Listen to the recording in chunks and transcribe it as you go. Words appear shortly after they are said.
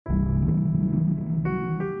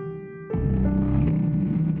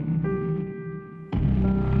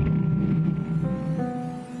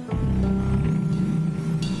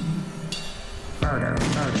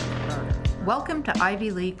Welcome to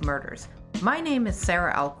Ivy League Murders. My name is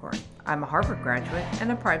Sarah Alcorn. I'm a Harvard graduate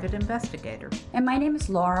and a private investigator. And my name is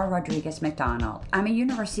Laura Rodriguez McDonald. I'm a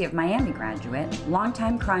University of Miami graduate,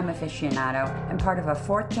 longtime crime aficionado, and part of a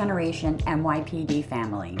fourth-generation NYPD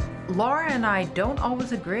family. Laura and I don't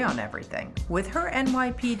always agree on everything. With her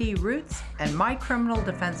NYPD roots and my criminal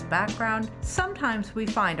defense background, sometimes we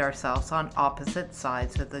find ourselves on opposite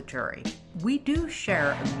sides of the jury. We do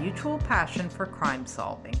share a mutual passion for crime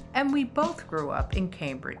solving, and we both grew up in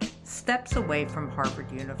Cambridge, steps away from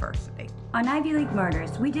Harvard University. On Ivy League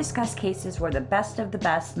Murders, we discuss cases where the best of the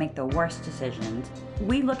best make the worst decisions.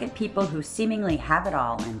 We look at people who seemingly have it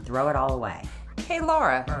all and throw it all away. Hey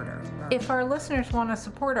Laura, if our listeners want to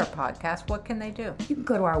support our podcast, what can they do? You can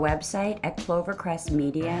go to our website at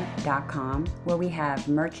clovercrestmedia.com, where we have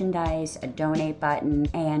merchandise, a donate button,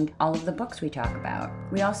 and all of the books we talk about.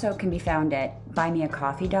 We also can be found at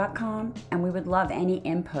buymeacoffee.com, and we would love any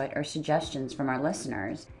input or suggestions from our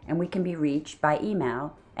listeners, and we can be reached by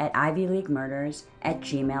email at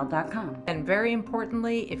ivyleaguemurders@gmail.com. And very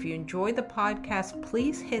importantly, if you enjoy the podcast,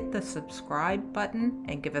 please hit the subscribe button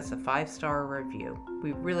and give us a 5-star review.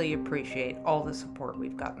 We really appreciate all the support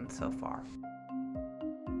we've gotten so far.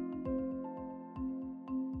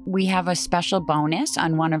 We have a special bonus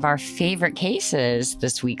on one of our favorite cases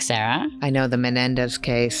this week, Sarah. I know, the Menendez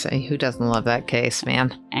case. Who doesn't love that case,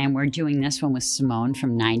 man? And we're doing this one with Simone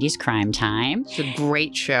from 90s Crime Time. It's a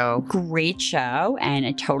great show. Great show and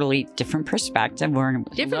a totally different perspective. We're a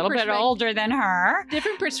little bit older than her.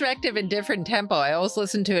 Different perspective and different tempo. I always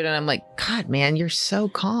listen to it and I'm like, God, man, you're so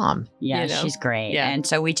calm. Yeah, you know? She's great. Yeah. And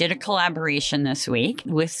so we did a collaboration this week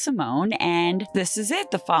with Simone, and this is it.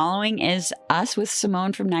 The following is us with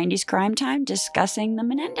Simone from 90s Crime Time discussing the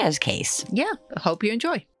Menendez case. Yeah, hope you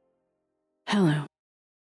enjoy. Hello.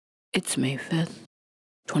 It's May 5th,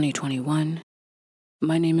 2021.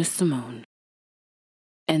 My name is Simone.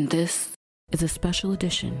 And this is a special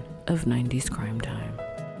edition of 90s Crime Time.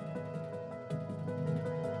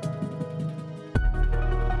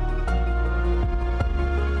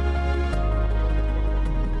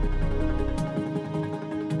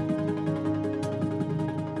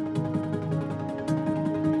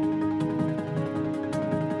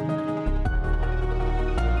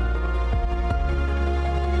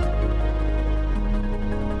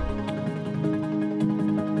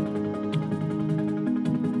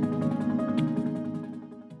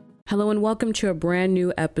 Hello and welcome to a brand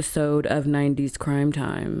new episode of 90s Crime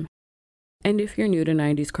Time. And if you're new to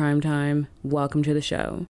 90s Crime Time, welcome to the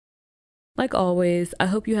show. Like always, I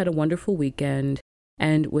hope you had a wonderful weekend.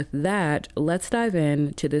 And with that, let's dive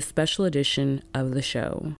in to this special edition of the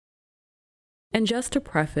show. And just to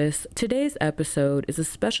preface, today's episode is a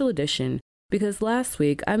special edition because last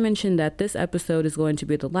week I mentioned that this episode is going to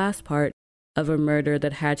be the last part of a murder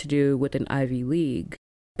that had to do with an Ivy League.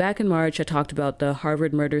 Back in March, I talked about the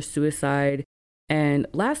Harvard murder-suicide, and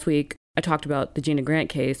last week, I talked about the Gina Grant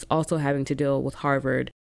case also having to deal with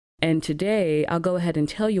Harvard. And today, I'll go ahead and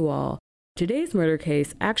tell you all, today's murder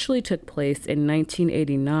case actually took place in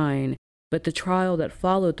 1989, but the trial that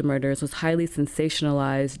followed the murders was highly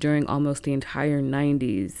sensationalized during almost the entire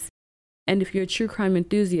 90s. And if you're a true crime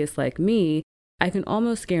enthusiast like me, I can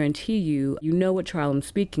almost guarantee you know what trial I'm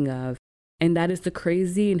speaking of. And that is the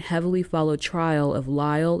crazy and heavily followed trial of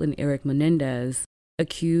Lyle and Eric Menendez,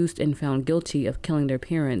 accused and found guilty of killing their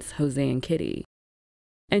parents, Jose and Kitty.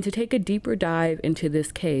 And to take a deeper dive into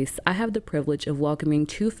this case, I have the privilege of welcoming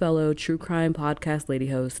two fellow true crime podcast lady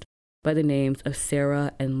hosts by the names of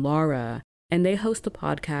Sarah and Laura, and they host the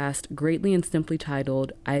podcast greatly and simply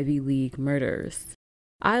titled Ivy League Murders.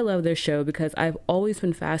 I love their show because I've always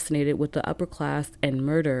been fascinated with the upper class and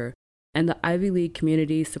murder, and the Ivy League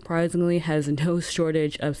community surprisingly has no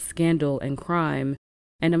shortage of scandal and crime,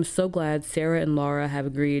 and I'm so glad Sarah and Laura have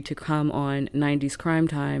agreed to come on 90s Crime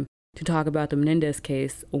Time to talk about the Menendez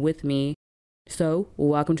case with me. So,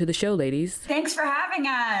 welcome to the show, ladies. Thanks for having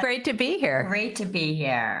us. Great to be here. Great to be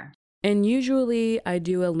here. And usually I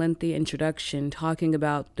do a lengthy introduction talking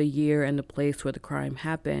about the year and the place where the crime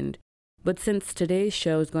happened, but since today's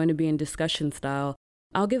show is going to be in discussion style,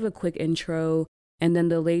 I'll give a quick intro, and then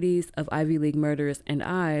the ladies of Ivy League Murders and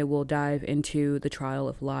I will dive into the trial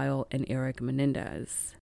of Lyle and Eric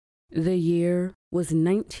Menendez. The year was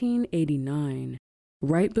 1989,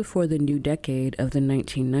 right before the new decade of the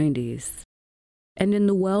 1990s. And in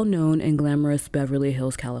the well-known and glamorous Beverly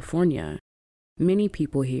Hills, California, many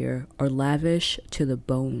people here are lavish to the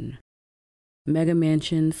bone. Mega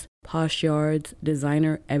mansions, posh yards,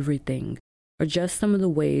 designer everything are just some of the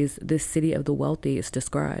ways this city of the wealthy is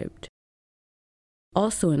described.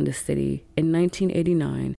 Also in this city, in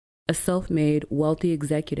 1989, a self-made, wealthy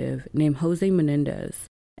executive named Jose Menendez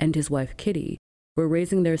and his wife Kitty were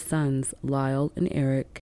raising their sons, Lyle and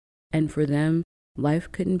Eric, and for them,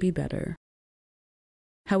 life couldn't be better.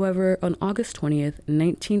 However, on August 20th,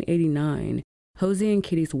 1989, Jose and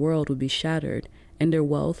Kitty's world would be shattered and their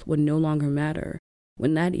wealth would no longer matter,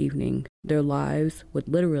 when that evening, their lives would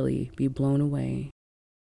literally be blown away.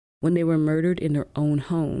 When they were murdered in their own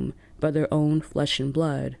home by their own flesh and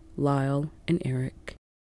blood, Lyle and Eric.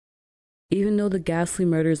 Even though the ghastly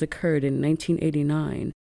murders occurred in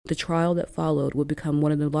 1989, the trial that followed would become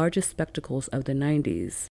one of the largest spectacles of the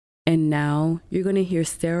 90s. And now, you're going to hear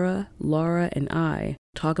Sarah, Laura, and I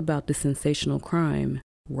talk about the sensational crime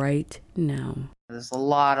right now. There's a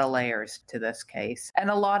lot of layers to this case and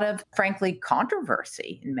a lot of, frankly,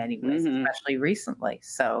 controversy in many ways, especially recently.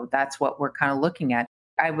 So that's what we're kind of looking at.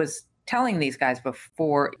 I was telling these guys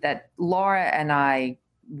before that Laura and I,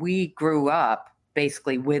 we grew up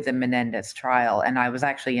basically with the Menendez trial, and I was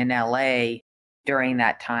actually in LA during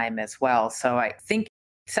that time as well. So I think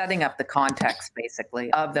setting up the context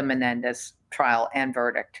basically of the Menendez trial and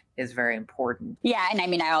verdict is very important. Yeah. And I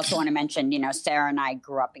mean, I also want to mention, Sarah and I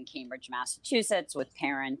grew up in Cambridge, Massachusetts with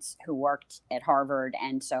parents who worked at Harvard.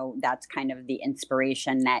 And so that's kind of the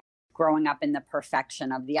inspiration that growing up in the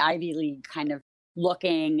perfection of the Ivy League kind of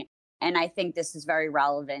looking. And I think this is very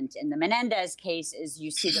relevant in the Menendez case is you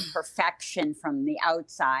see the perfection from the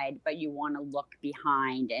outside, but you want to look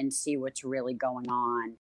behind and see what's really going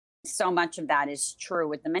on. So much of that is true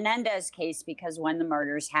with the Menendez case because when the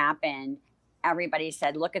murders happened, everybody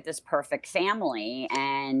said, look at this perfect family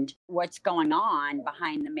and what's going on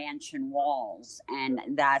behind the mansion walls. And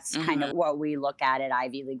that's kind of what we look at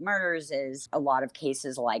Ivy League murders is a lot of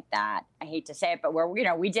cases like that. I hate to say it, but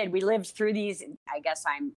we lived through these. I guess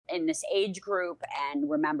I'm in this age group and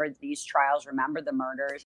remembered these trials, remember the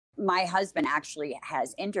murders. My husband actually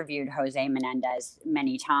has interviewed Jose Menendez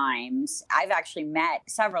many times. I've actually met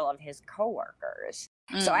several of his coworkers.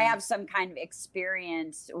 So I have some kind of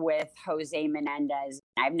experience with Jose Menendez.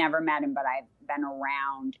 I've never met him, but I've been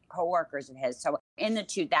around coworkers of his. So in the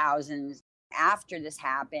 2000s, after this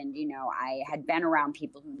happened, I had been around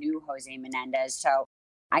people who knew Jose Menendez. So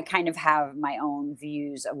I kind of have my own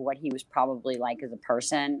views of what he was probably like as a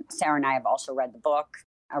person. Sarah and I have also read the book,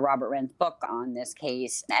 Robert Wren's book on this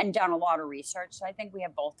case, and done a lot of research. So I think we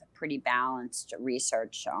have both a pretty balanced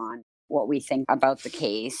research on what we think about the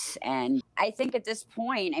case. And I think at this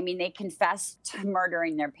point, they confessed to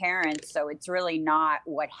murdering their parents. So it's really not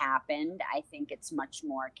what happened. I think it's much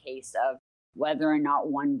more a case of whether or not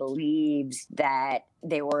one believes that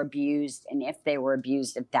they were abused. And if they were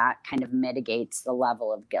abused, if that kind of mitigates the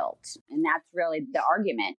level of guilt. And that's really the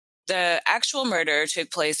argument. The actual murder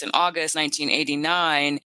took place in August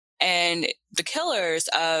 1989. And the killers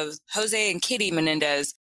of Jose and Kitty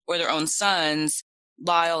Menendez were their own sons,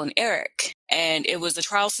 Lyle and Eric. And it was a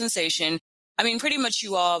trial sensation. Pretty much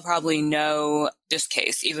you all probably know this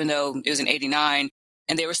case, even though it was in 89.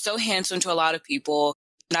 And they were so handsome to a lot of people.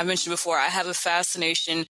 And I've mentioned before, I have a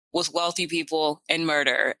fascination with wealthy people and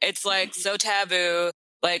murder. It's like so taboo.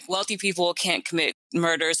 Like wealthy people can't commit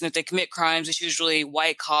murders. And if they commit crimes, it's usually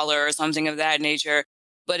white collar or something of that nature.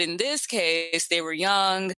 But in this case, they were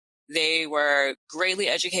young. They were greatly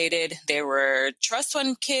educated. They were trust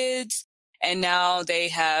fund kids. And now they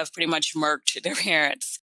have pretty much murked their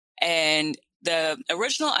parents. And the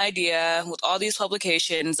original idea with all these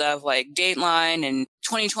publications of like Dateline and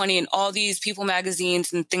 2020 and all these People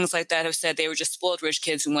magazines and things like that have said they were just spoiled rich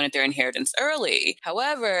kids who wanted their inheritance early.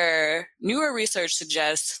 However, newer research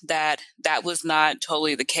suggests that that was not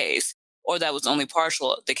totally the case, or that was only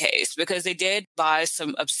partial the case, because they did buy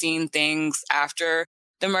some obscene things after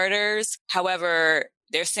the murders. However,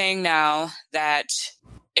 they're saying now that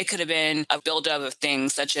it could have been a buildup of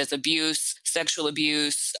things such as abuse, sexual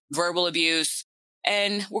abuse, verbal abuse.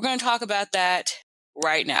 And we're going to talk about that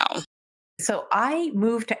right now. So I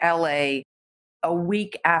moved to LA a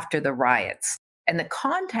week after the riots. And the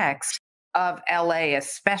context of LA,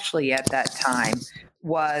 especially at that time,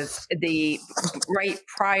 was the right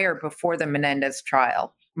prior before the Menendez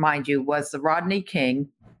trial, mind you, was the Rodney King,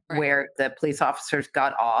 where the police officers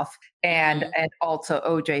got off, and also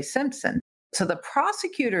O.J. Simpson. So the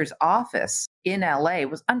prosecutor's office in LA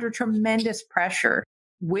was under tremendous pressure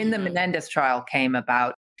when the Menendez trial came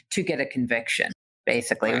about to get a conviction.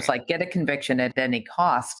 Basically, it was like get a conviction at any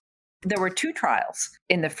cost. There were two trials.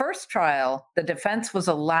 In the first trial, the defense was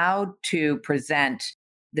allowed to present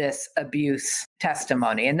this abuse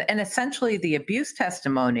testimony. And essentially, the abuse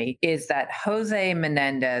testimony is that Jose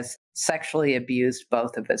Menendez sexually abused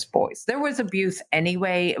both of his boys. There was abuse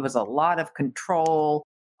anyway. It was a lot of control,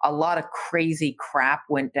 A lot of crazy crap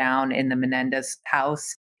went down in the Menendez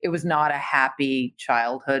house. It was not a happy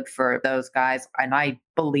childhood for those guys. And I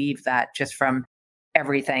believe that just from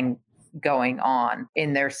everything going on.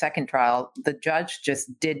 In their second trial, the judge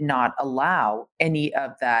just did not allow any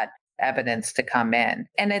of that evidence to come in.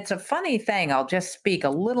 And it's a funny thing. I'll just speak a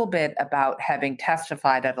little bit about having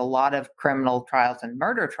testified at a lot of criminal trials and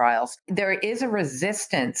murder trials. There is a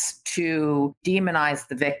resistance to demonize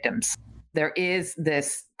the victims. There is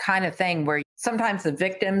this kind of thing where sometimes the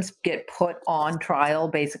victims get put on trial,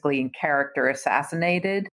 basically in character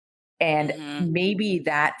assassinated. And maybe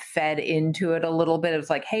that fed into it a little bit. It was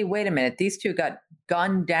like, hey, wait a minute. These two got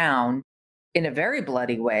gunned down in a very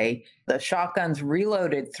bloody way. The shotguns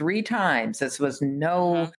reloaded 3 times. This was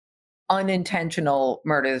no unintentional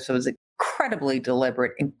murder. This was incredibly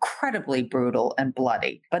deliberate, incredibly brutal and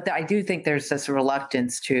bloody. But I do think there's this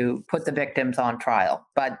reluctance to put the victims on trial.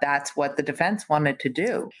 But that's what the defense wanted to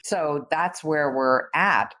do. So that's where we're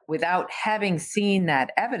at without having seen that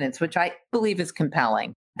evidence, which I believe is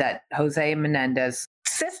compelling, that Jose Menendez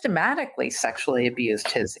systematically sexually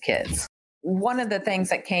abused his kids. One of the things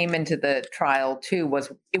that came into the trial, too,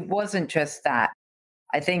 was it wasn't just that.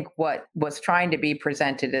 I think what was trying to be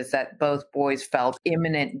presented is that both boys felt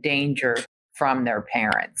imminent danger from their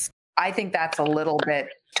parents. I think that's a little bit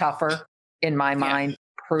tougher in my mind to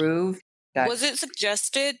prove. Was it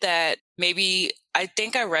suggested that maybe, I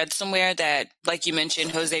think I read somewhere that, like you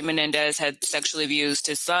mentioned, Jose Menendez had sexually abused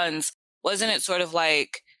his sons. Wasn't it sort of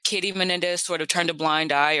like Kitty Menendez sort of turned a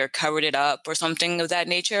blind eye or covered it up or something of that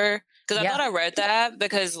nature? Because I thought I read that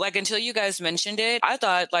because like until you guys mentioned it, I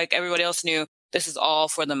thought like everybody else knew this is all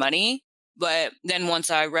for the money. But then once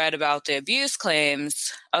I read about the abuse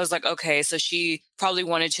claims, I was like, okay, so she probably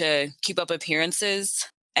wanted to keep up appearances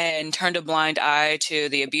and turned a blind eye to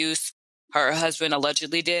the abuse her husband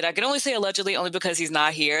allegedly did. I can only say allegedly only because he's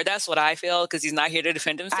not here. That's what I feel, because he's not here to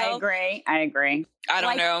defend himself. I agree. I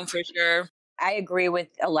don't know for sure. I agree with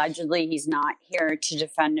allegedly he's not here to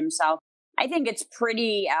defend himself. I think it's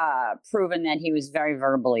pretty proven that he was very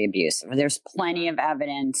verbally abusive. There's plenty of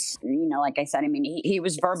evidence. You know, like I said, I mean, he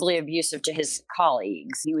was verbally abusive to his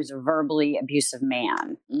colleagues. He was a verbally abusive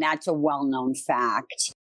man. And that's a well-known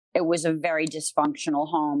fact. It was a very dysfunctional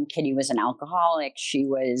home. Kitty was an alcoholic. She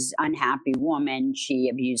was an unhappy woman. She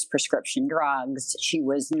abused prescription drugs. She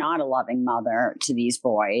was not a loving mother to these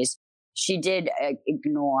boys. She did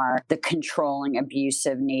ignore the controlling,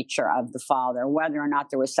 abusive nature of the father. Whether or not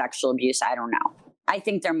there was sexual abuse, I don't know. I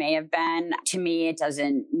think there may have been. To me, it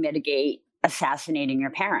doesn't mitigate assassinating your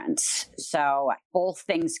parents. So both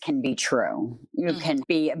things can be true. You can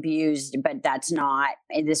be abused, but that's not.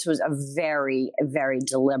 This was a very, very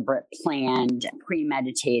deliberate, planned,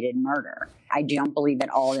 premeditated murder. I don't believe that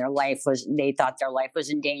they thought their life was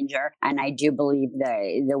in danger. And I do believe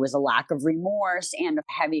that there was a lack of remorse and a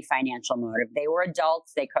heavy financial motive. They were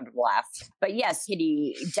adults. They could have left. But yes,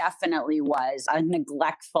 Kitty definitely was a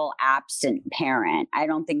neglectful, absent parent. I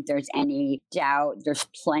don't think there's any doubt. There's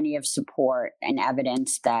plenty of support and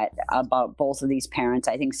evidence that about both of these parents.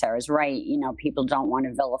 I think Sarah's right. You know, people don't want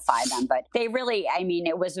to vilify them, but they really, I mean,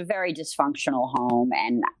 it was a very dysfunctional home,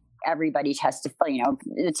 and everybody testified, you know,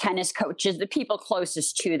 the tennis coaches, the people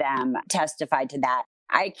closest to them testified to that.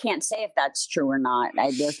 I can't say if that's true or not.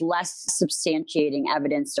 There's less substantiating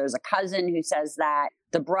evidence. There's a cousin who says that.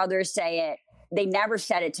 The brothers say it. They never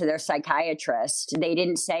said it to their psychiatrist. They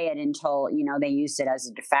didn't say it until, you know, they used it as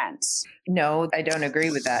a defense. No, I don't agree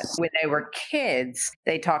with that. When they were kids,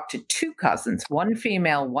 they talked to 2 cousins, one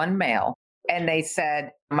female, one male. And they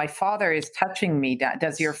said, my father is touching me.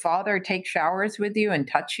 Does your father take showers with you and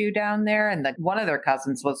touch you down there? And one of their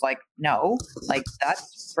cousins was like, no, like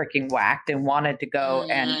that's freaking whacked, and wanted to go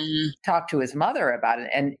and talk to his mother about it.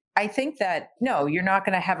 And I think that, no, you're not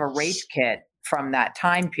going to have a rape kit from that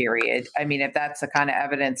time period. I mean, if that's the kind of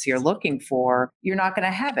evidence you're looking for, you're not going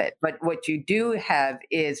to have it. But what you do have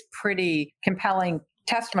is pretty compelling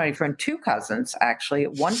testimony from 2 cousins, actually,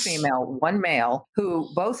 one female, one male, who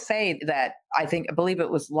both say that, I believe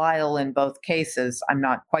it was Lyle in both cases, I'm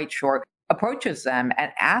not quite sure, approaches them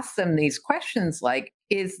and asks them these questions like,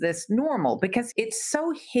 is this normal? Because it's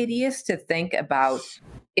so hideous to think about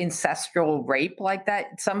ancestral rape like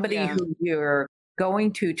that. Somebody who you're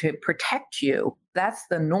going to protect you, that's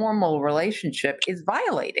the normal relationship, is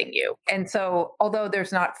violating you. And so, although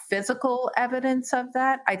there's not physical evidence of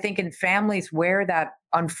that, I think in families where that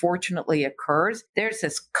unfortunately occurs, there's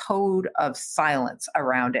this code of silence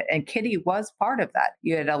around it. And Kitty was part of that.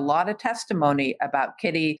 You had a lot of testimony about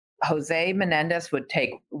Kitty Jose Menendez would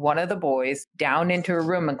take one of the boys down into a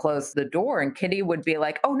room and close the door. And Kitty would be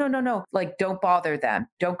like, oh, no. Like, don't bother them.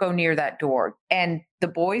 Don't go near that door. And the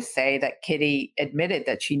boys say that Kitty admitted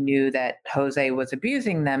that she knew that Jose was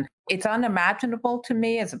abusing them. It's unimaginable to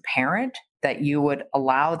me as a parent that you would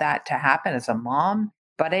allow that to happen as a mom.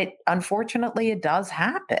 But unfortunately, it does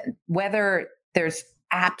happen. Whether there's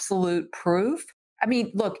absolute proof. I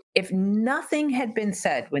mean, look, if nothing had been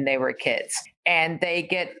said when they were kids and they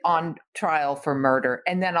get on trial for murder,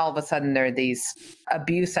 and then all of a sudden there are these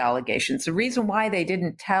abuse allegations, the reason why they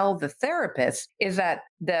didn't tell the therapist is that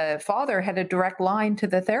the father had a direct line to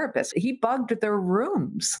the therapist. He bugged their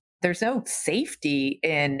rooms. There's no safety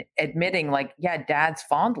in admitting, like, yeah, dad's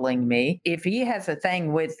fondling me. If he has a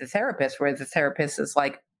thing with the therapist where the therapist is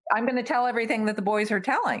like, I'm going to tell everything that the boys are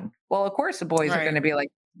telling. Well, of course, the boys are going to be like,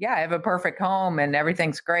 yeah, I have a perfect home and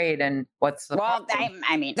everything's great. And what's the problem?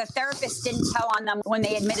 I mean, the therapist didn't tell on them when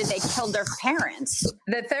they admitted they killed their parents.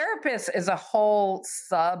 The therapist is a whole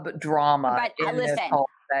sub-drama in this whole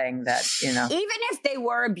thing that, even if they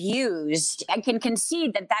were abused, I can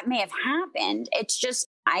concede that may have happened. It's just,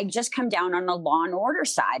 I just come down on the law and order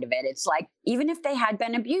side of it. It's like, even if they had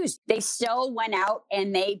been abused, they still went out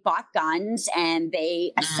and they bought guns and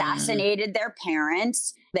they assassinated their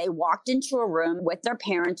parents. They walked into a room with their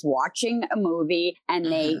parents watching a movie and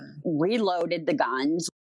they reloaded the guns.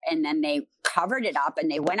 And then they covered it up and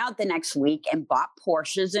they went out the next week and bought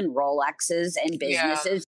Porsches and Rolexes and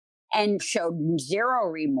businesses. And showed zero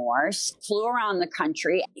remorse, flew around the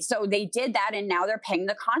country. So they did that, and now they're paying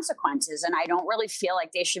the consequences. And I don't really feel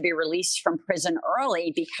like they should be released from prison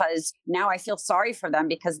early, because now I feel sorry for them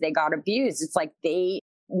because they got abused. It's like they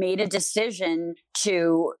made a decision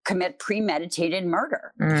to commit premeditated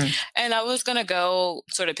murder. And I was going to go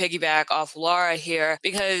sort of piggyback off Laura here,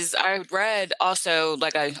 because I read also,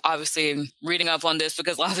 like, I obviously am reading up on this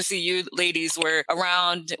because obviously you ladies were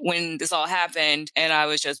around when this all happened and I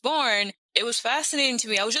was just born. It was fascinating to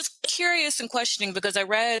me. I was just curious and questioning because I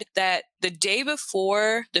read that the day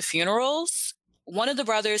before the funerals, one of the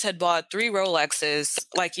brothers had bought 3 Rolexes,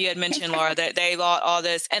 like you had mentioned, Laura, that they bought all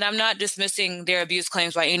this. And I'm not dismissing their abuse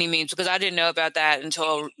claims by any means, because I didn't know about that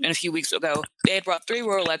until a few weeks ago. They had brought 3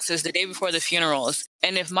 Rolexes the day before the funerals.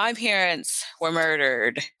 And if my parents were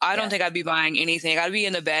murdered, I don't think I'd be buying anything. I'd be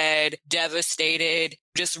in the bed, devastated,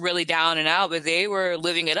 just really down and out, but they were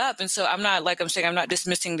living it up. And so I'm not, like I'm saying, I'm not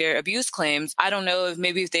dismissing their abuse claims. I don't know if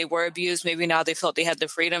maybe if they were abused, maybe now they felt they had the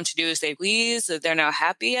freedom to do as they please, that they're now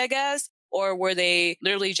happy, I guess. Or were they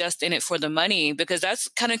literally just in it for the money? Because that's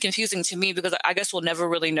kind of confusing to me, because I guess we'll never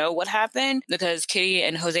really know what happened, because Kitty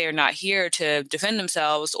and Jose are not here to defend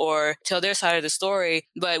themselves or tell their side of the story.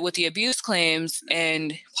 But with the abuse claims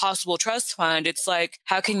and possible trust fund, it's like,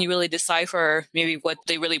 how can you really decipher maybe what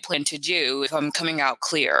they really plan to do if I'm coming out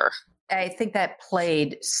clear? I think that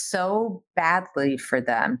played so badly for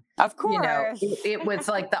them. Of course. It was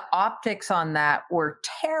like the optics on that were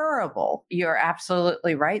terrible. You're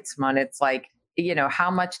absolutely right, Simone. It's like,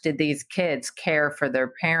 how much did these kids care for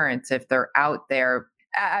their parents if they're out there?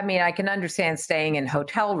 I mean, I can understand staying in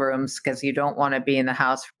hotel rooms because you don't want to be in the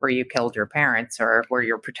house where you killed your parents or where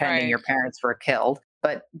you're pretending your parents were killed.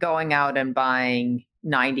 But going out and buying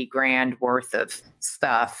 $90,000 worth of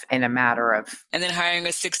stuff in a matter of, and then hiring a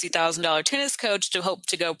 $60,000 tennis coach to hope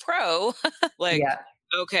to go pro.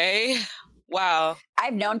 Okay, wow.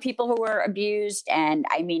 I've known people who were abused, and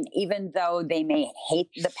I mean, even though they may hate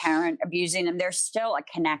the parent abusing them, there's still a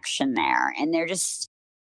connection there, and they're just.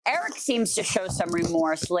 Eric seems to show some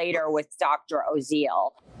remorse later with Dr. Oziel,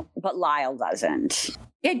 but Lyle doesn't.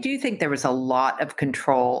 I do think there was a lot of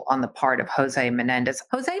control on the part of Jose Menendez.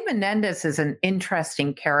 Jose Menendez is an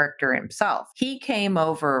interesting character himself. He came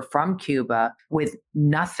over from Cuba with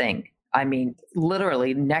nothing. I mean,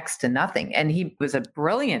 literally next to nothing. And he was a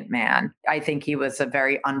brilliant man. I think he was a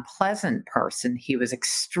very unpleasant person. He was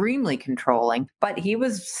extremely controlling, but he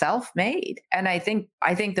was self-made. And I think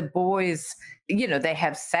the boys, they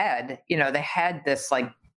have said, they had this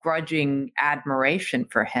like grudging admiration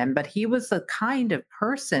for him, but he was the kind of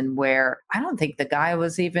person where I don't think the guy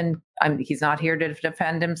was even, he's not here to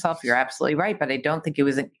defend himself. You're absolutely right. But I don't think he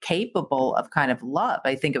was capable of kind of love.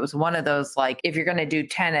 I think it was one of those, like, if you're going to do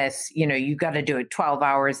tennis, you got to do it 12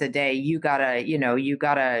 hours a day. You got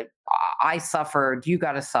to, I suffered, you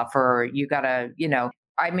got to suffer, you got to,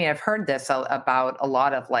 I mean, I've heard this about a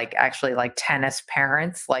lot of actually tennis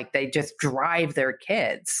parents, like they just drive their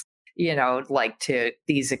kids, to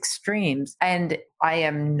these extremes. And I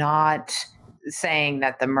am not saying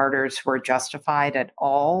that the murders were justified at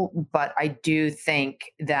all, but I do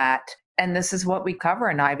think that, and this is what we cover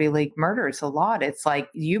in Ivy League murders a lot, it's like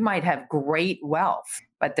you might have great wealth,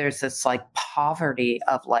 but there's this like poverty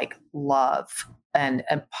of like love and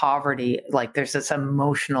poverty. Like there's this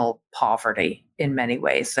emotional poverty in many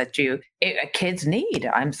ways that kids need.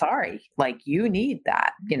 I'm sorry. Like you need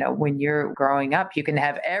that, when you're growing up, you can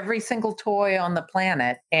have every single toy on the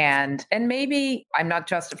planet. And maybe I'm not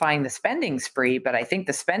justifying the spending spree, but I think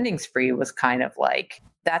the spending spree was kind of like,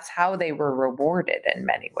 that's how they were rewarded in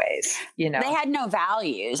many ways. They had no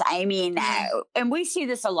values. I mean, and we see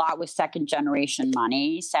this a lot with second generation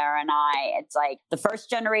money, Sarah and I. It's like the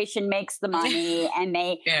first generation makes the money and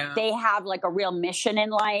they have like a real mission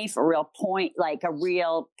in life, a real point, like a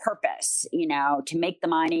real purpose, to make the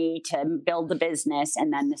money, to build the business.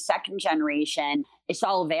 And then the second generation, it's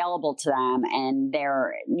all available to them. And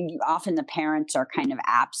often the parents are kind of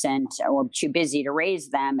absent or too busy to raise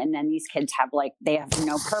them. And then these kids they have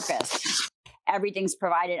no purpose. Everything's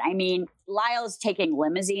provided. I mean, Lyle's taking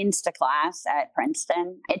limousines to class at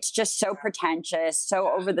Princeton. It's just so pretentious, so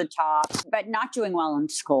over the top, but not doing well in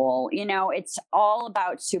school. It's all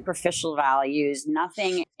about superficial values,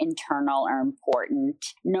 nothing internal or important,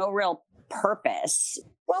 no real purpose.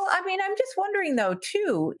 Well, I mean, I'm just wondering though,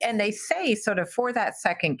 too, and they say sort of for that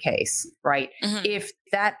second case, right? Mm-hmm. If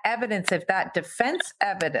that defense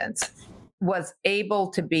evidence was able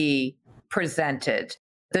to be presented,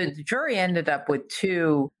 the jury ended up with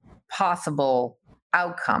two possible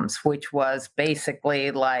outcomes, which was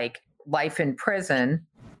basically like life in prison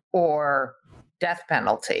or death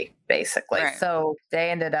penalty, basically. Right. So they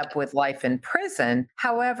ended up with life in prison.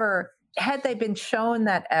 However, had they been shown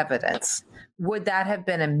that evidence, would that have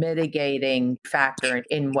been a mitigating factor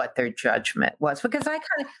in what their judgment was? Because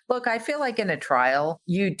I feel like in a trial,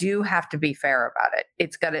 you do have to be fair about it.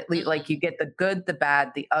 It's got to, like, you get the good, the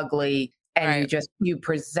bad, the ugly, and you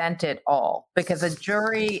present it all, because a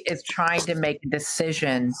jury is trying to make a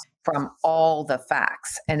decision from all the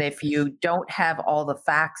facts. And if you don't have all the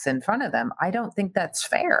facts in front of them, I don't think that's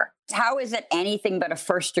fair. How is it anything but a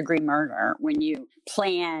first degree murder when you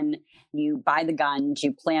plan, you buy the guns,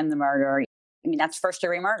 you plan the murder? I mean, that's first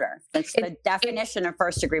degree murder. That's the definition of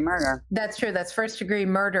first degree murder. That's true. That's first degree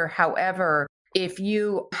murder. However, if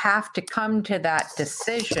you have to come to that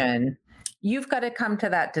decision, you've got to come to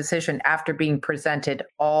that decision after being presented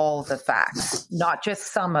all the facts, not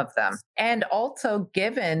just some of them. And also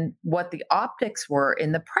given what the optics were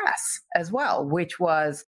in the press as well, which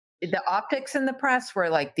was the optics in the press were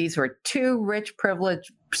like, these were two rich,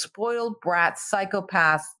 privileged, spoiled brats,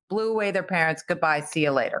 psychopaths, blew away their parents. Goodbye. See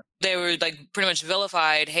you later. They were like pretty much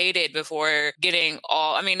vilified, hated before getting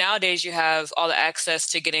nowadays you have all the access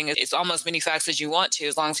to getting it's almost many facts as you want to,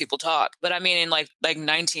 as long as people talk. But I mean, in like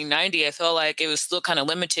 1990, I feel like it was still kind of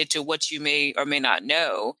limited to what you may or may not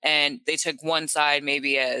know. And they took one side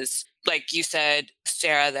maybe as, like you said,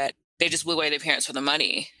 Sarah, that they just blew away their parents for the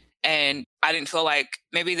money. And I didn't feel like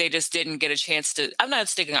maybe they just didn't get a chance to, I'm not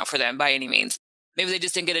sticking out for them by any means. Maybe they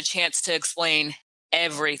just didn't get a chance to explain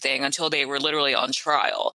everything until they were literally on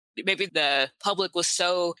trial. Maybe the public was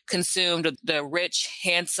so consumed with the rich,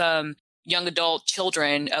 handsome, young adult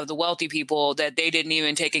children of the wealthy people that they didn't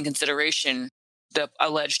even take in consideration the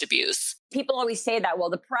alleged abuse. People always say that, well,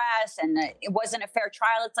 the press and it wasn't a fair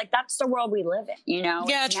trial. It's like, that's the world we live in,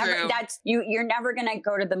 Yeah, true. You're never going to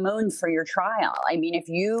go to the moon for your trial. I mean, if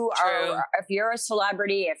you're a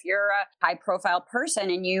celebrity, if you're a high profile person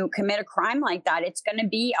and you commit a crime like that, it's going to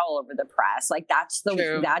be all over the press. Like that's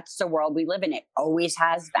the world we live in. It always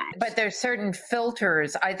has been. But there's certain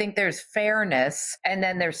filters. I think there's fairness, and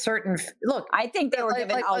then there's certain I think they were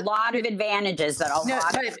given a lot of advantages that a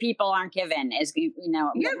lot of people aren't given.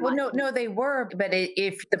 Yeah, well, no, they were. But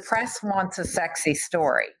if the press wants a sexy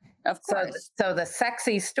story, of course. So the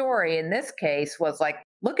sexy story in this case was like,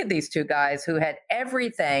 look at these two guys who had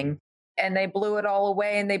everything and they blew it all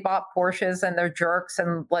away and they bought Porsches and they're jerks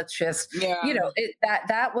and let's just,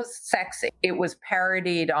 that was sexy. It was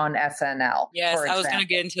parodied on SNL. Yes, I was going to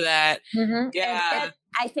get into that. Mm-hmm. Yeah. And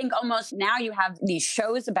I think almost now you have these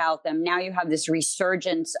shows about them. Now you have this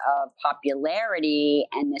resurgence of popularity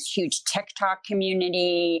and this huge TikTok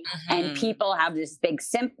community. Mm-hmm. And people have this big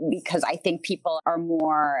because I think people are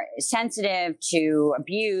more sensitive to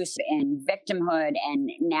abuse and victimhood.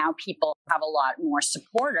 And now people have a lot more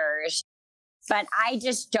supporters. But I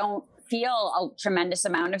just don't feel a tremendous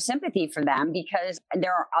amount of sympathy for them because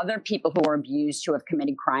there are other people who are abused who have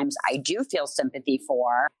committed crimes I do feel sympathy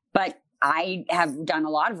for. But I have done a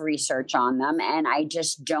lot of research on them, and I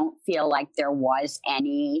just don't feel like there was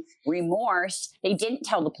any remorse. They didn't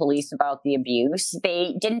tell the police about the abuse.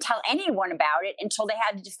 They didn't tell anyone about it until they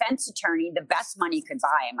had a defense attorney, the best money could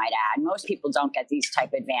buy, I might add. Most people don't get these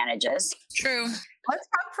type of advantages. True. Let's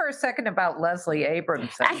talk for a second about Leslie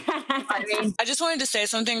Abramson. I just wanted to say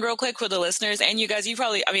something real quick for the listeners and you guys.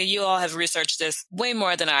 You all have researched this way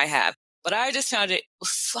more than I have. But I just found it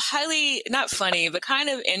highly, not funny, but kind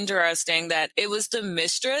of interesting that it was the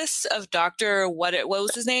mistress of Dr. What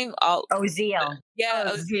was his name? Oziel.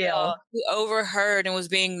 Yeah, Oziel, who overheard and was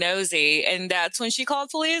being nosy. And that's when she called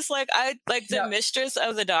police. The mistress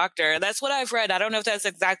of the doctor. That's what I've read. I don't know if that's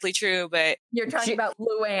exactly true, but. You're talking about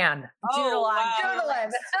Luann.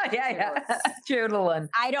 Judalyn. Yeah. Judalyn.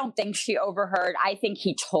 I don't think she overheard. I think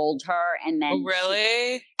he told her and then.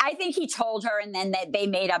 Really? I think he told her and then they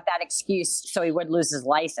made up that excuse so he would lose his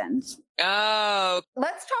license. Oh.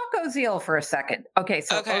 Let's talk Oziel for a second. Okay.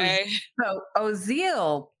 So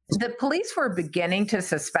Oziel, the police were beginning to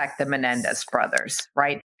suspect the Menendez brothers,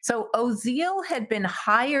 right? So Oziel had been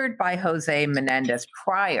hired by Jose Menendez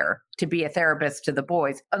prior to be a therapist to the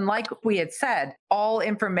boys. And like we had said, all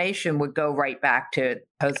information would go right back to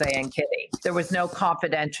Jose and Kitty. There was no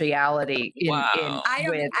confidentiality.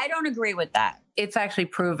 I don't agree with that. It's actually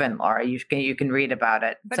proven, Laura. You can read about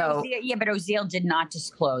it. But Oziel did not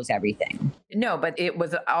disclose everything. No, but it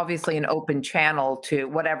was obviously an open channel to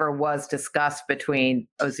whatever was discussed between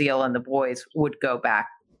Oziel and the boys would go back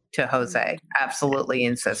to Jose. Absolutely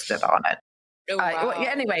insisted on it. Oh, wow.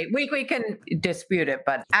 Anyway, we can dispute it,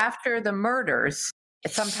 but after the murders,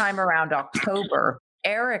 sometime around October,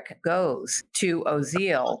 Eric goes to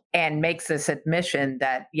Oziel and makes this admission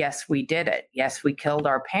that, yes, we did it. Yes, we killed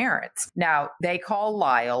our parents. Now, they call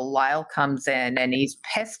Lyle. Lyle comes in and he's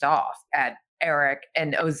pissed off at Eric,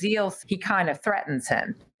 and Oziel, he kind of threatens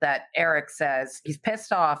him. That Eric says he's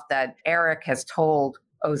pissed off that Eric has told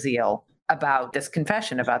Oziel about this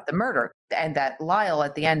confession about the murder, and that Lyle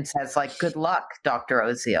at the end says, good luck, Dr.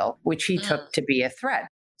 Oziel, which he took to be a threat.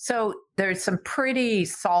 So there's some pretty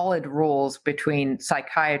solid rules between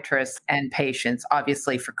psychiatrists and patients,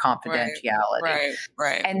 obviously for confidentiality.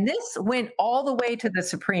 Right. And this went all the way to the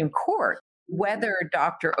Supreme Court, whether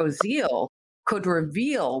Dr. Oziel could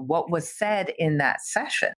reveal what was said in that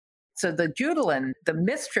session. So the Judalyn, the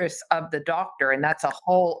mistress of the doctor, and that's a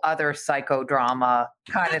whole other psychodrama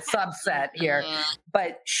kind of subset here,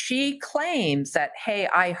 but she claims that, hey,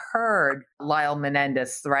 I heard Lyle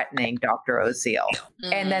Menendez threatening Dr. Oziel.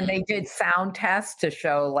 And then they did sound tests to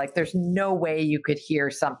show there's no way you could hear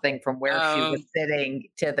something from where she was sitting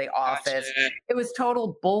to the office. Gotcha. It was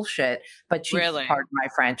total bullshit, but she, really? Pardon my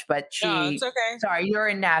French, but she, no, it's okay. Sorry, you're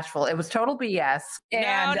in Nashville. It was total BS.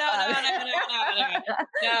 And,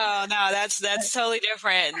 No, that's totally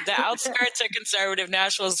different. The outskirts are conservative.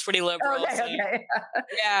 Nashville is pretty liberal. Okay.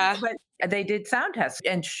 Yeah. But they did sound tests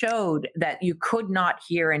and showed that you could not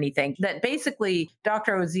hear anything. That basically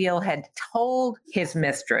Dr. Oziel had told his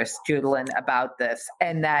mistress, Judalyn, about this,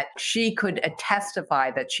 and that she could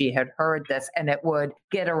testify that she had heard this, and it would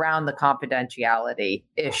get around the confidentiality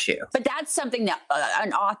issue. But that's something that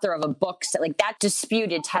an author of a book said, that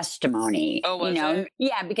disputed testimony. Oh, was it?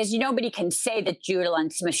 Yeah, because nobody can say that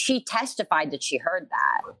Judalyn Smith, she testified that she heard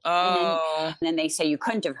that. Oh. And then they say you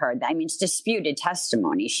couldn't have heard that. I mean, it's disputed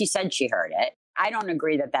testimony. She said she heard it. I don't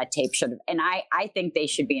agree that tape should have, and I think they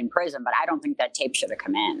should be in prison, but I don't think that tape should have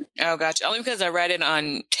come in. Oh, gotcha. Only because I read it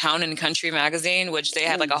on Town and Country magazine, which they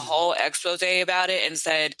had a whole expose about it and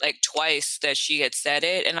said twice that she had said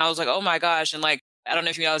it. And I was like, oh my gosh. And I don't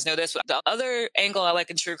know if you guys know this, but the other angle I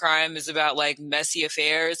like in true crime is about messy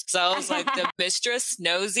affairs. So I was the mistress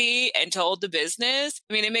nosy and told the business.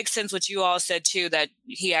 I mean, it makes sense what you all said too, that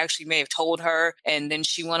he actually may have told her and then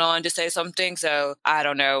she went on to say something. So I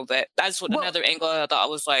don't know, but that's another angle I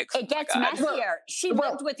thought was it gets messier. She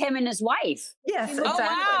lived with him and his wife. Yes. Exactly. Oh,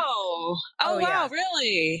 wow. Oh, wow.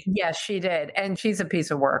 Really? Yes, she did. And she's a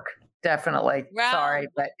piece of work. Definitely. Wow. Sorry.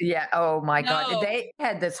 But yeah. Oh my God. They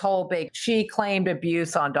had this whole she claimed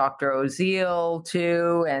abuse on Dr. Oziel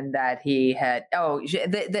too. And that he had,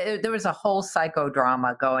 there was a whole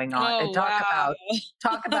psychodrama going on. Oh, and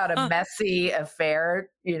talk about a messy affair.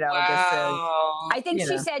 Wow. I think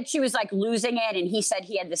she said she was losing it. And he said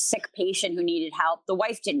he had the sick patient who needed help. The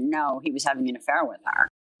wife didn't know he was having an affair with her.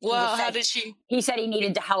 Well, how did she? He said he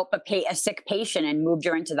needed to help a sick patient and moved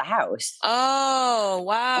her into the house. Oh,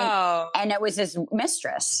 wow. And it was his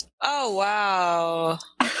mistress. Oh, wow.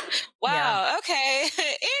 Wow. Yeah. Okay.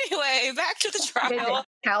 Anyway, back to the trial.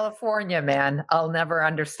 California, man. I'll never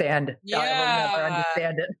understand. Yeah. I will never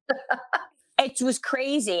understand it. It was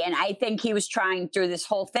crazy. And I think he was trying through this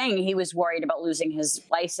whole thing. He was worried about losing his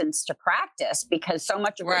license to practice because so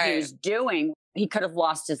much of what he was doing, he could have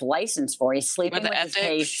lost his license for. He's sleeping with his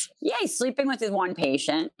patient. Yeah, he's sleeping with his one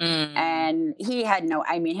patient. And he had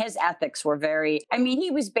his ethics were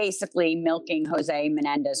he was basically milking Jose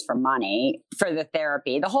Menendez for money for the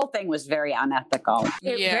therapy. The whole thing was very unethical.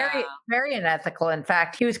 Very, very unethical. In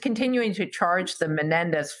fact, he was continuing to charge the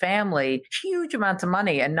Menendez family huge amounts of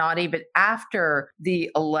money, and not even after the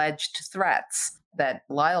alleged threats that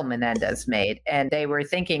Lyle Menendez made. And they were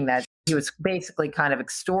thinking that he was basically kind of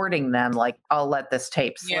extorting them, like, I'll let this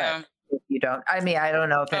tape slip. If you don't, I don't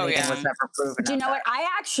know if anything was ever proven. Do you know what? I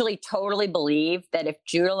actually totally believe that if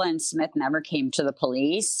Judah Smith never came to the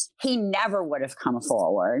police, he never would have come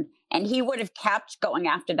forward. And he would have kept going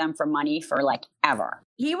after them for money for ever.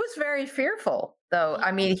 He was very fearful, though.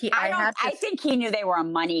 I think he knew they were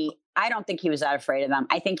on money. I don't think he was that afraid of them.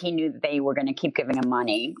 I think he knew that they were going to keep giving him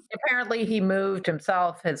money. Apparently, he moved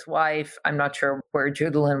himself, his wife. I'm not sure where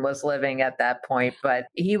Judalyn was living at that point, but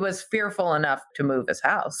he was fearful enough to move his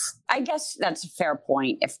house. I guess that's a fair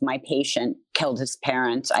point. If my patient killed his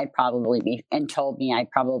parents, I'd probably be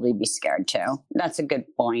scared too. That's a good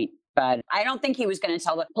point. But I don't think he was going to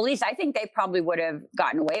tell the police. I think they probably would have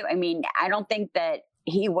gotten away. I don't think that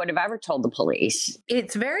he would have ever told the police.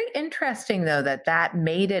 It's very interesting, though, that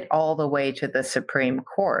made it all the way to the Supreme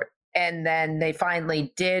Court. And then they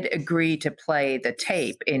finally did agree to play the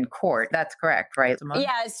tape in court. That's correct, right, Simone?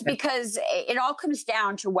 Yes, because it all comes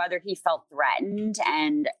down to whether he felt threatened.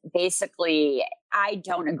 And basically, I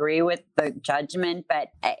don't agree with the judgment, but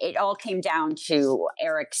it all came down to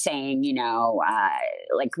Eric saying,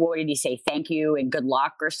 what did he say? Thank you and good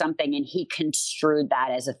luck or something. And he construed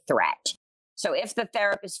that as a threat. So if the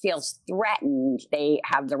therapist feels threatened, they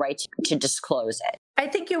have the right to disclose it. I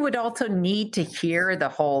think you would also need to hear the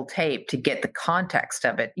whole tape to get the context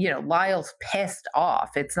of it. Lyle's pissed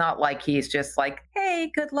off. It's not like he's just like,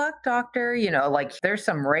 hey, good luck, doctor. There's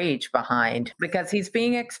some rage behind because he's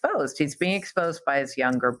being exposed. He's being exposed by his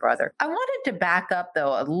younger brother. I wanted to back up,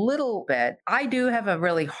 though, a little bit. I do have a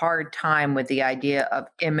really hard time with the idea of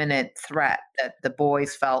imminent threat, that the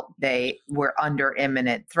boys felt they were under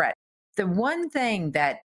imminent threat. The one thing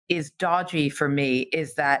that is dodgy for me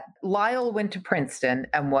is that Lyle went to Princeton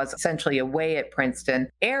and was essentially away at Princeton.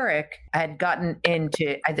 Eric had gotten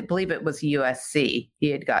into, I believe it was USC he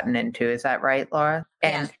had gotten into. Is that right, Laura?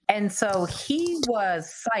 And so he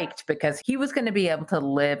was psyched because he was going to be able to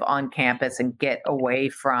live on campus and get away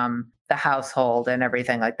from the household and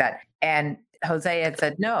everything like that. And Jose had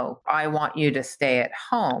said, no, I want you to stay at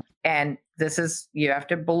home. And you have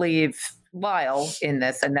to believe Lyle in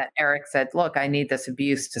this, and that Eric said, look, I need this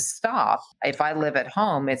abuse to stop. If I live at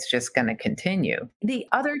home, it's just going to continue. The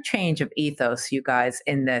other change of ethos, you guys,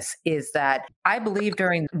 in this is that I believe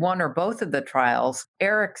during one or both of the trials,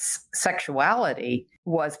 Eric's sexuality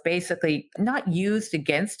was basically not used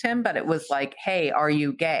against him, but it was like, hey, are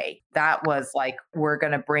you gay? That was like, we're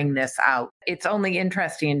going to bring this out. It's only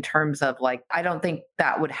interesting in terms of I don't think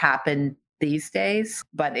that would happen these days,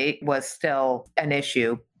 but it was still an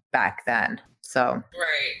issue back then. So,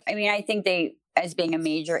 right. I think as being a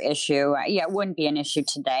major issue, it wouldn't be an issue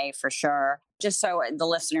today for sure. Just so the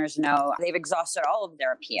listeners know, they've exhausted all of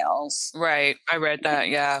their appeals. Right. I read that.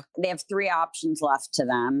 Yeah. They have 3 options left to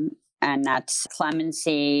them. And that's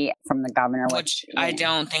clemency from the governor. Which I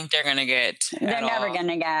don't think they're going to get. They're never going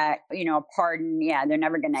to get, a pardon. Yeah, they're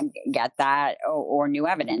never going to get that or new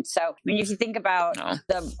evidence. So, if you think about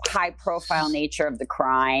the high profile nature of the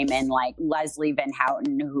crime and Leslie Van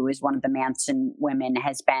Houten, who is one of the Manson women,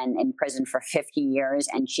 has been in prison for 50 years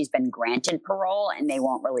and she's been granted parole and they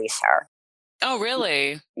won't release her. Oh,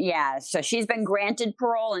 really? Yeah. So she's been granted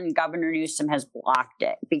parole and Governor Newsom has blocked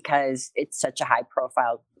it because it's such a high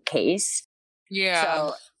profile case. Yeah.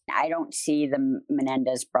 So I don't see the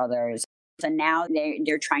Menendez brothers. So now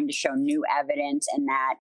they're trying to show new evidence, and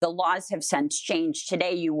that the laws have since changed.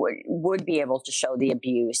 Today, you would be able to show the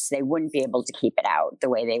abuse. They wouldn't be able to keep it out the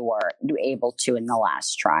way they were able to in the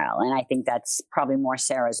last trial. And I think that's probably more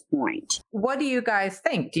Sarah's point. What do you guys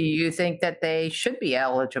think? Do you think that they should be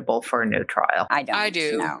eligible for a new trial? I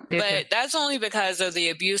do. No. But that's only because of the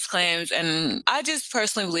abuse claims. And I just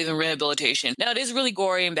personally believe in rehabilitation. Now, it is really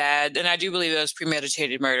gory and bad. And I do believe it was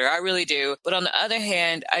premeditated murder. I really do. But on the other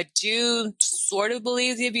hand, I do sort of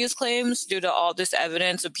believe the abuse claims due to all this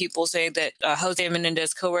evidence of people saying that Jose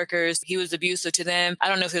Menendez coworkers, he was abusive to them. I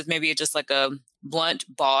don't know if it was maybe just like a blunt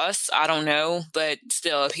boss. I don't know. But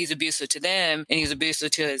still, if he's abusive to them and he's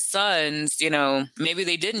abusive to his sons, maybe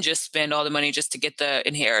they didn't just spend all the money just to get the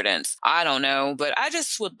inheritance. I don't know. But I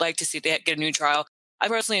just would like to see that get a new trial. I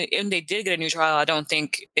personally, if they did get a new trial, I don't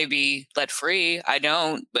think they'd be let free. I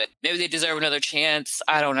don't, but maybe they deserve another chance.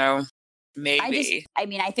 I don't know. Maybe.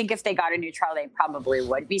 I think if they got a new trial, they probably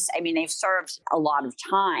would be. I mean, they've served a lot of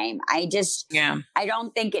time. I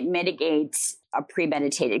don't think it mitigates a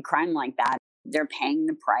premeditated crime like that. They're paying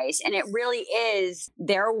the price. And it really is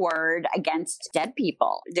their word against dead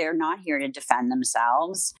people. They're not here to defend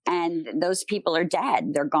themselves. And those people are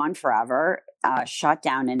dead. They're gone forever, shut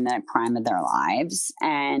down in the prime of their lives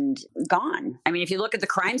and gone. I mean, if you look at the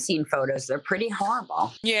crime scene photos, they're pretty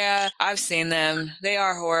horrible. Yeah, I've seen them. They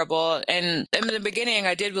are horrible. And in the beginning,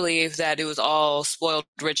 I did believe that it was all spoiled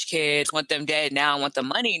rich kids, want them dead now, want the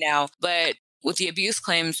money now. But with the abuse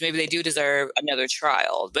claims, maybe they do deserve another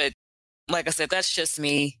trial. But like I said, that's just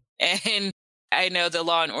me. And I know the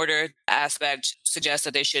law and order aspect suggests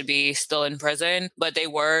that they should be still in prison, but they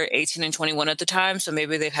were 18 and 21 at the time. So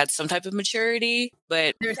maybe they've had some type of maturity.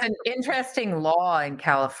 But there's an interesting law in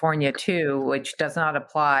California, too, which does not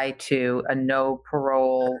apply to a no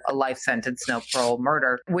parole, a life sentence, no parole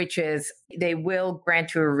murder, which is they will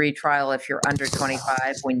grant you a retrial if you're under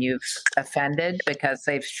 25 when you've offended, because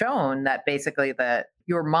they've shown that basically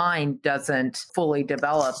your mind doesn't fully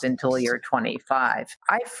develop until you're 25.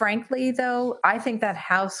 Frankly, though, I think that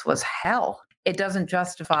house was hell. It doesn't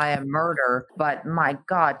justify a murder, but my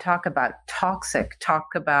God, talk about toxic. Talk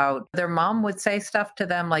about their mom would say stuff to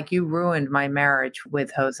them like, "You ruined my marriage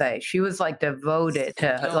with Jose." She was like devoted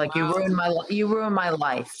to you ruined my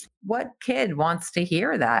life. What kid wants to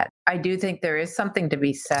hear that? I do think there is something to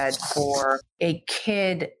be said for a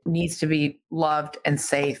kid needs to be loved and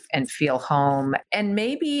safe and feel home, and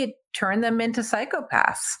maybe turn them into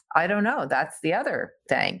psychopaths. I don't know. That's the other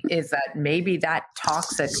thing, is that maybe that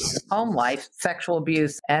toxic home life, sexual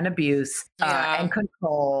abuse and and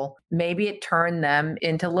control, maybe it turned them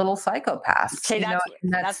into little psychopaths.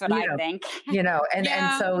 That's what I think.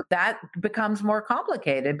 And so that becomes more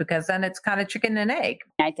complicated because then it's kind of chicken and egg.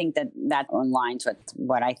 I think that aligns with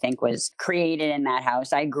what I think was created in that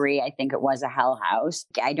house. I agree. I think it was a hell house.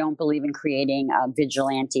 I don't believe in creating a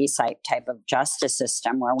vigilante type of justice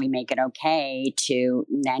system where we make it okay to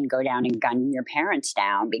then go down and gun your parents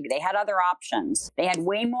down. They had other options. They had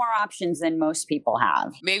way more options than most people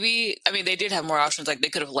have. Maybe, they did have more options, like they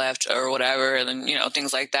could have left or whatever, and then,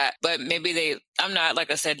 things like that. But maybe I'm not, like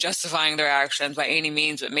I said, justifying their actions by any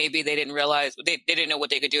means, but maybe they didn't realize, they didn't know what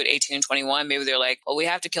they could do at 18 and 21. Maybe they're like, well, we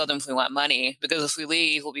have to kill them if we want money, because if we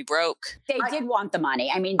leave, we'll be broke. They did want the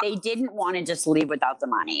money. They didn't want to just leave without the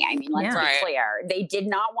money. Let's be clear. They did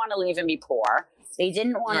not want to leave and be poor. They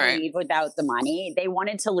didn't want to leave without the money. They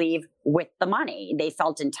wanted to leave with the money. They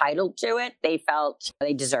felt entitled to it. They felt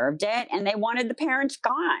they deserved it, and they wanted the parents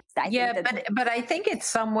gone. But I think it's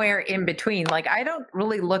somewhere in between. Like, I don't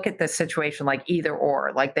really look at this situation like either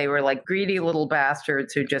or. Like, they were like greedy little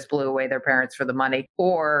bastards who just blew away their parents for the money,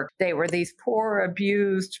 or they were these poor,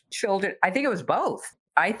 abused children. I think it was both.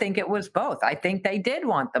 I think it was both. I think they did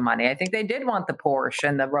want the money. I think they did want the Porsche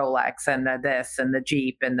and the Rolex and the this and the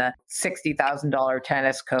Jeep and the $60,000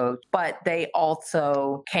 tennis coat, but they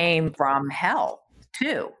also came from hell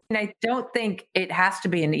too. And I don't think it has to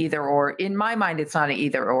be an either or. In my mind, it's not an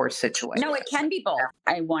either or situation. No, it can be both.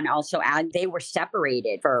 I want to also add, they were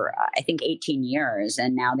separated for, I think, 18 years,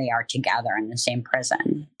 and now they are together in the same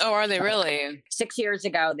prison. Oh, are they really? 6 years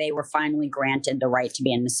ago, they were finally granted the right to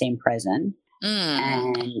be in the same prison.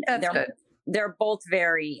 And they're both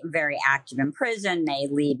very, very active in prison. They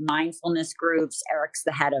lead mindfulness groups. Eric's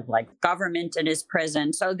the head of government in his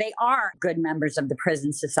prison. So they are good members of the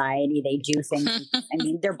prison society. They do things.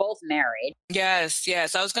 They're both married. Yes.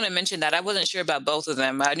 I was going to mention that. I wasn't sure about both of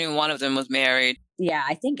them. I knew one of them was married. Yeah,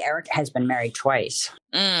 I think Eric has been married twice.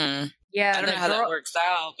 Yeah, I don't know how that works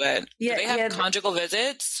out, but do they have conjugal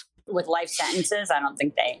visits? With life sentences, I don't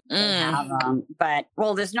think they have them. But,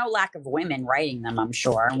 there's no lack of women writing them, I'm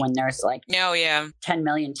sure, when there's 10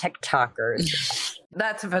 million TikTokers.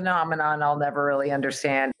 That's a phenomenon I'll never really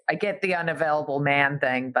understand. I get the unavailable man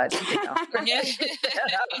thing, but you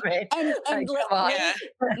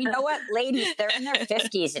know what, ladies, they're in their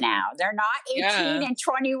 50s now. They're not 18 and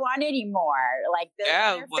 21 anymore.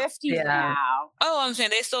 They're in their 50s now. Oh, I'm saying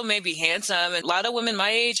they still may be handsome. And a lot of women my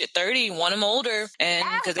age at 30 want them older, and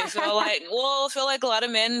because they feel like a lot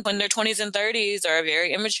of men when they're 20s and 30s are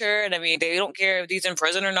very immature, and they don't care if he's in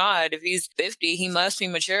prison or not. If he's 50, he must be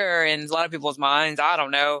mature in a lot of people's minds. I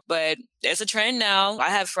don't know, but it's a trend now. I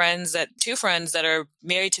have two friends that are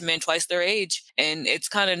married to men twice their age, and it's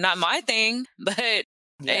kind of not my thing, but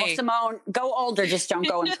Well, Simone, go older, just don't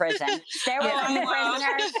go in prison. Stay away from the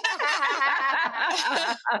prisoners.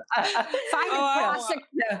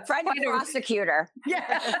 Find a prosecutor.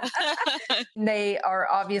 Yeah. They are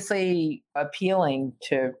obviously appealing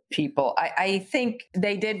to people. I think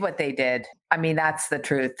they did what they did. I mean, that's the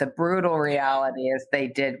truth. The brutal reality is they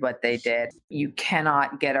did what they did. You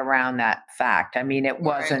cannot get around that fact. I mean, it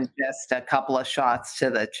wasn't just a couple of shots to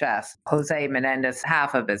the chest. Jose Menendez,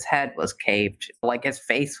 half of his head was caved, like his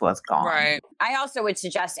face was gone. Right. I also would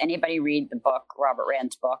suggest anybody read the book, Robert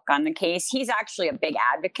Rand's book on the case. He's actually a big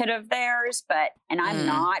advocate of theirs, and I'm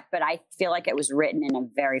not, but I feel like it was written in a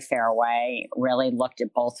very fair way, really looked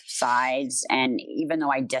at both sides. And even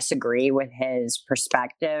though I disagree with his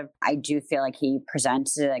perspective, I do feel like he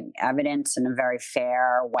presents the evidence in a very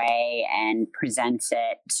fair way and presents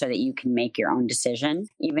it so that you can make your own decision,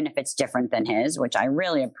 even if it's different than his, which I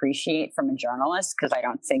really appreciate from a journalist because I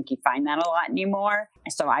don't think you find that a lot anymore.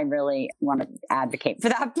 So I really want to advocate for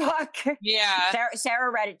that book. Yeah.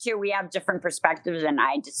 Sarah read it too. We have different perspectives and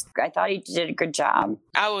I thought he did a good job.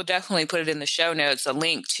 I will definitely put it in the show notes, a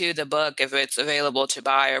link to the book if it's available to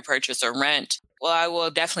buy or purchase or rent. Well, I will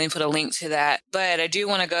definitely put a link to that. But I do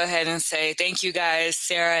want to go ahead and say thank you guys,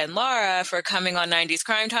 Sarah and Laura, for coming on 90s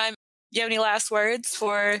Crime Time. Do you have any last words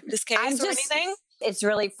for this case or anything? It's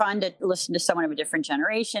really fun to listen to someone of a different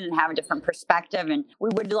generation and have a different perspective. And we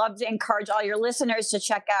would love to encourage all your listeners to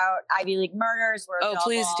check out Ivy League Murders.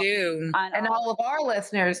 Please do. And all of our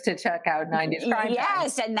listeners to check out 90s Crime Time.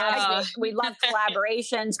 Yes, and we love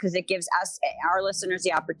collaborations because it gives us, our listeners,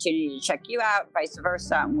 the opportunity to check you out, vice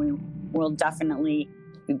versa. And we will definitely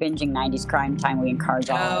be binging 90s Crime Time. We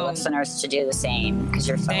encourage all our listeners to do the same because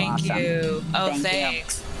you're so awesome. Thank you.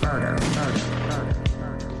 Thanks. Murder.